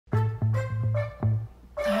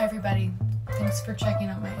everybody. Thanks for checking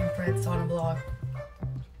out my Infrared Sauna blog.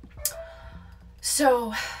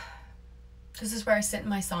 So, this is where I sit in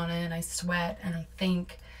my sauna and I sweat and I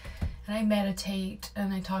think and I meditate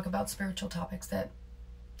and I talk about spiritual topics that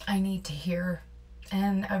I need to hear.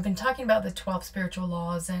 And I've been talking about the 12 spiritual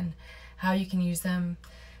laws and how you can use them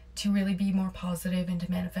to really be more positive and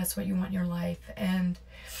to manifest what you want in your life. And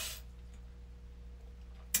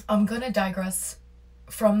I'm going to digress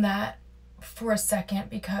from that for a second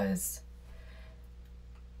because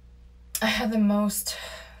I had the most,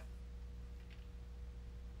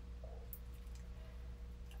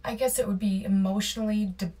 I guess it would be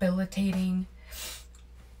emotionally debilitating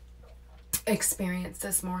experience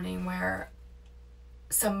this morning where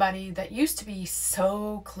somebody that used to be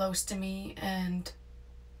so close to me and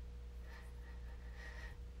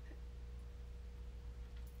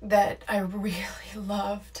that I really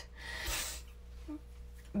loved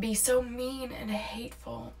be so mean and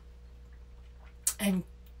hateful and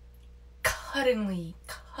cuttingly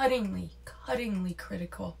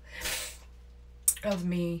critical of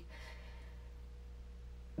me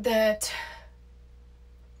that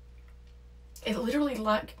it literally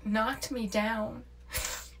knocked me down.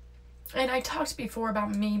 And I talked before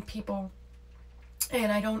about mean people and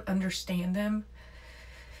I don't understand them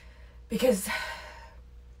because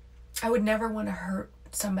I would never want to hurt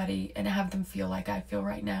somebody and have them feel like I feel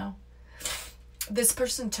right now. This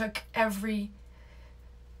person took every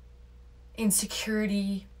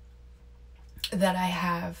insecurity that I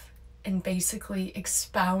have and basically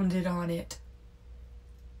expounded on it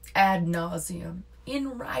ad nauseum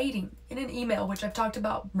in writing, in an email, which I've talked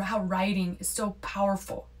about how writing is so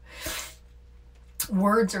powerful.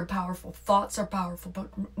 Words are powerful, thoughts are powerful, but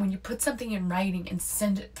when you put something in writing and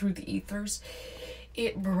send it through the ethers,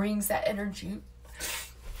 it brings that energy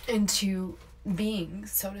into being,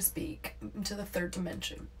 so to speak, into the third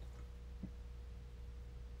dimension.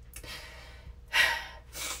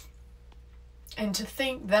 And to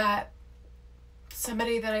think that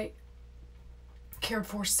somebody that I cared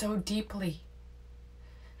for so deeply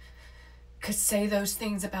could say those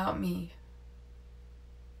things about me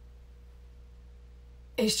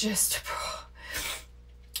is just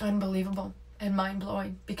unbelievable and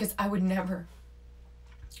mind-blowing, because I would never,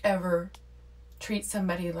 ever treat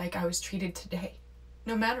somebody like I was treated today.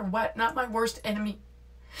 No matter what, not my worst enemy.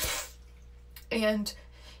 And,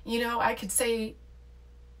 you know, I could say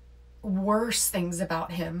worse things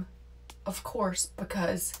about him, of course,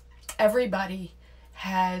 because everybody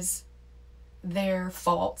has their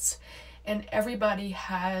faults and everybody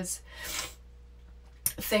has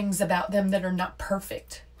things about them that are not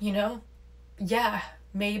perfect, you know? Yeah,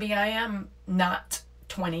 maybe I am not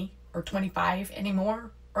 20 or 25 anymore,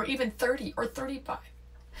 or even 30 or 35.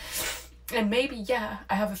 And maybe, yeah,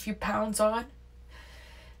 I have a few pounds on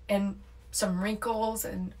and some wrinkles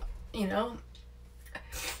and, you know,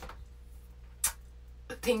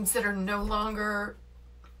 things that are no longer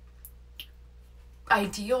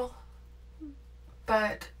ideal.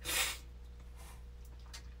 But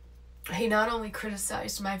he not only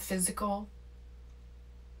criticized my physical,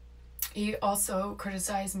 he also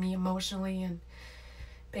criticized me emotionally and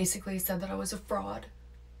basically said that I was a fraud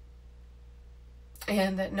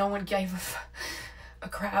and that no one gave a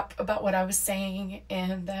crap about what I was saying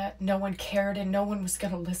and that no one cared and no one was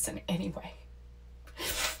going to listen anyway.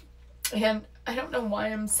 And I don't know why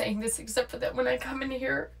I'm saying this, except for that when I come in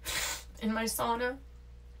here in my sauna,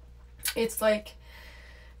 it's like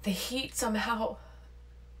the heat somehow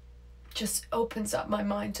just opens up my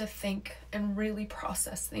mind to think and really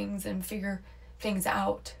process things and figure things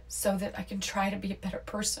out so that I can try to be a better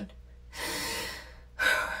person.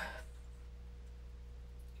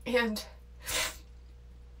 And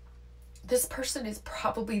this person is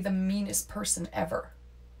probably the meanest person ever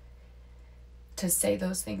to say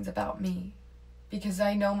those things about me, because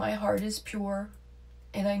I know my heart is pure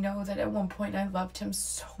and I know that at one point I loved him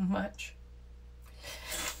so much.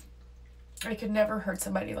 I could never hurt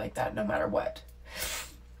somebody like that, no matter what.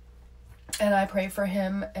 And I pray for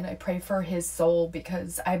him and I pray for his soul,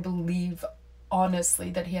 because I believe honestly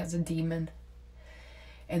that he has a demon,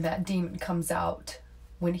 and that demon comes out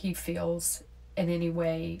when he feels in any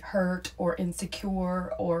way hurt or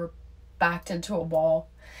insecure or backed into a wall.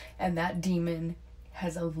 And that demon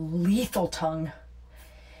has a lethal tongue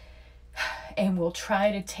and will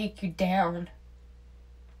try to take you down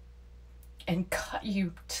and cut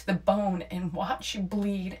you to the bone and watch you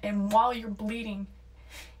bleed. And while you're bleeding,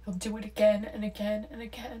 he'll do it again and again and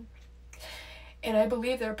again. And I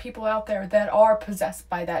believe there are people out there that are possessed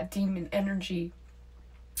by that demon energy.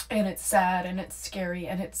 And it's sad and it's scary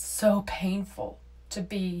and it's so painful to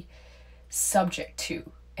be subject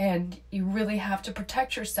to And you really have to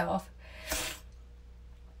protect yourself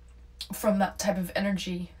from that type of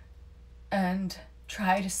energy and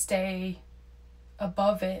try to stay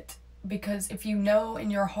above it. Because if you know in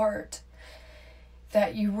your heart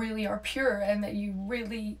that you really are pure and that you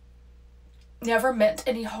really never meant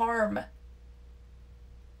any harm,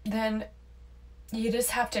 then you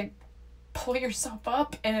just have to pull yourself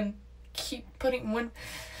up and keep putting one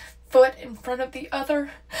foot in front of the other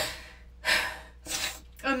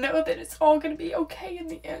and know that it's all going to be okay in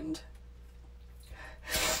the end.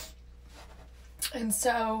 And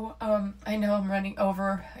so, I know I'm running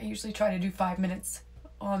over. I usually try to do 5 minutes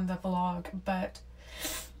on the vlog, but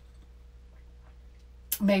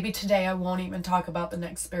maybe today I won't even talk about the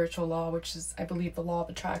next spiritual law, which is, I believe, the law of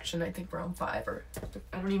attraction. I think we're on 5, or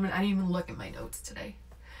I didn't even look at my notes today.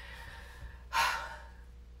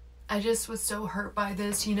 I just was so hurt by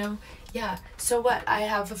this, you know. Yeah, so what? I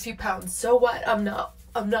have a few pounds. So what? I'm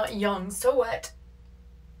not young. So what?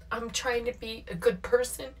 I'm trying to be a good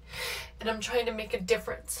person, and I'm trying to make a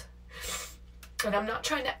difference. And I'm not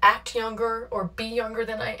trying to act younger or be younger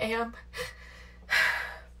than I am.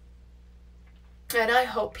 And I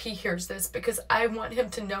hope he hears this, because I want him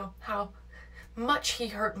to know how much he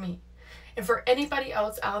hurt me. And for anybody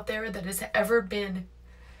else out there that has ever been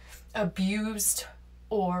abused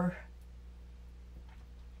or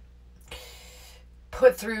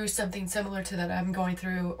put through something similar to that I'm going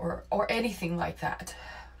through, or anything like that,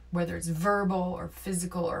 whether it's verbal or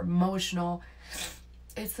physical or emotional,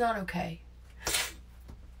 it's not okay.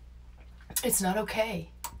 It's not okay,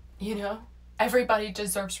 you know? Everybody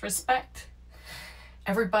deserves respect.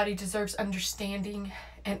 Everybody deserves understanding,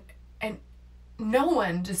 and no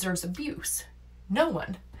one deserves abuse. No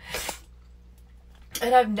one.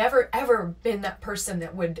 And I've never ever been that person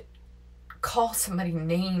that would call somebody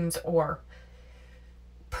names or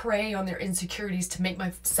prey on their insecurities to make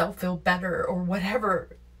myself feel better, or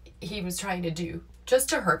whatever he was trying to do, just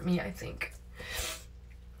to hurt me, I think.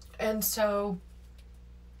 And so,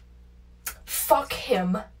 fuck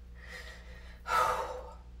him.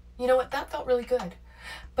 You know what? That felt really good.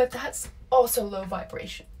 But that's also low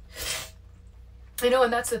vibration. You know,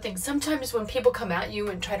 and that's the thing. Sometimes when people come at you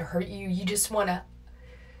and try to hurt you, you just want to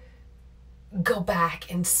go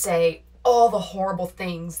back and say all the horrible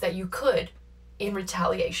things that you could in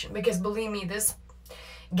retaliation. Because believe me, this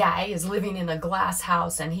guy is living in a glass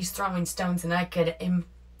house and he's throwing stones, and I could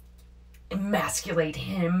emasculate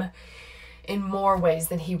him in more ways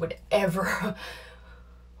than he would ever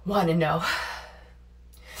want to know.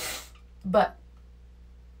 But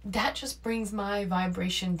that just brings my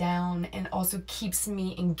vibration down, and also keeps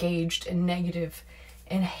me engaged in negative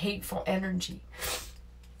and hateful energy.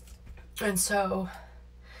 And so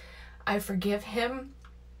I forgive him.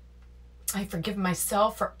 I forgive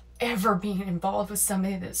myself for ever being involved with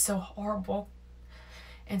somebody that's so horrible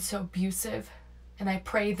and so abusive. And I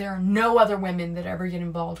pray there are no other women that ever get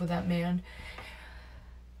involved with that man.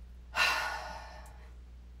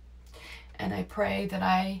 And I pray that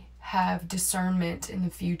I have discernment in the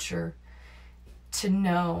future to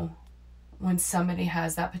know when somebody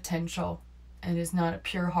has that potential and is not a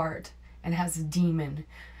pure heart and has a demon.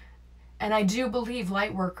 And I do believe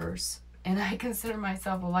light workers, and I consider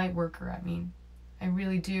myself a light worker. I mean, I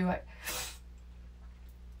really do.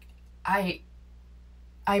 I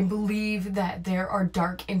believe that there are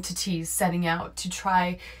dark entities setting out to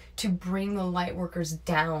try to bring the light workers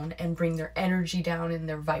down and bring their energy down and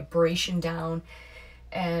their vibration down.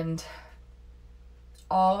 And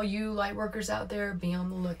all you light workers out there, be on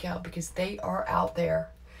the lookout, because they are out there.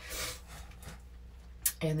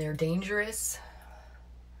 And they're dangerous.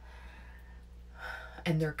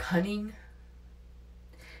 And they're cunning.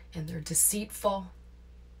 And they're deceitful.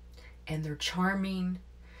 And they're charming.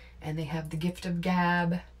 And they have the gift of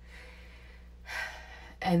gab.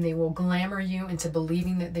 And they will glamour you into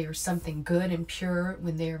believing that they are something good and pure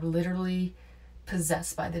when they are literally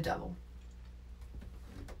possessed by the devil.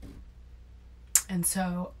 And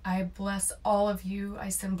so I bless all of you. I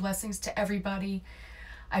send blessings to everybody.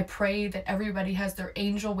 I pray that everybody has their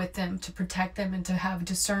angel with them to protect them and to have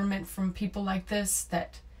discernment from people like this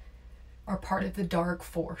that are part of the dark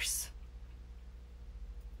force.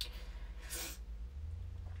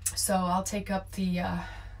 So I'll take up the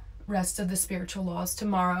rest of the spiritual laws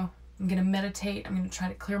tomorrow. I'm going to meditate. I'm going to try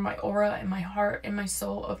to clear my aura and my heart and my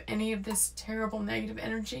soul of any of this terrible negative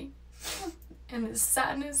energy and this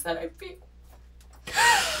sadness that I feel.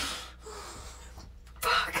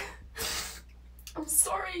 Fuck. I'm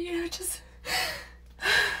sorry, you know, just...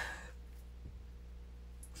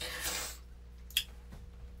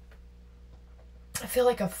 I feel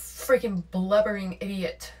like a freaking blubbering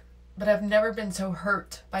idiot but I've never been so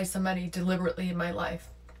hurt by somebody deliberately in my life.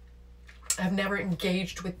 I've never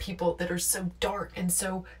engaged with people that are so dark and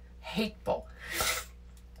so hateful.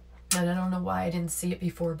 And I don't know why I didn't see it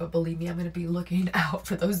before, but believe me, I'm going to be looking out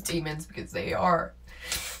for those demons because they are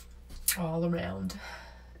all around.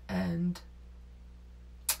 And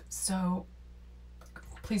so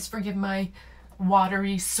please forgive my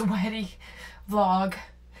watery, sweaty vlog.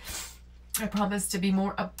 I promise to be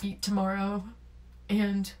more upbeat tomorrow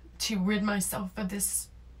and to rid myself of this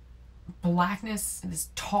blackness and this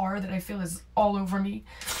tar that I feel is all over me.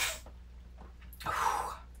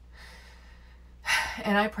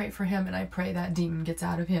 And I pray for him, and I pray that demon gets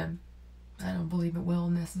out of him. I don't believe it will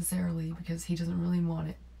necessarily because he doesn't really want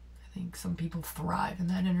it. I think some people thrive in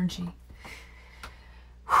that energy.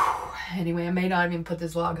 Anyway, I may not even put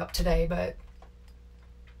this vlog up today, but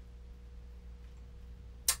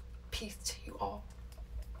peace to you all.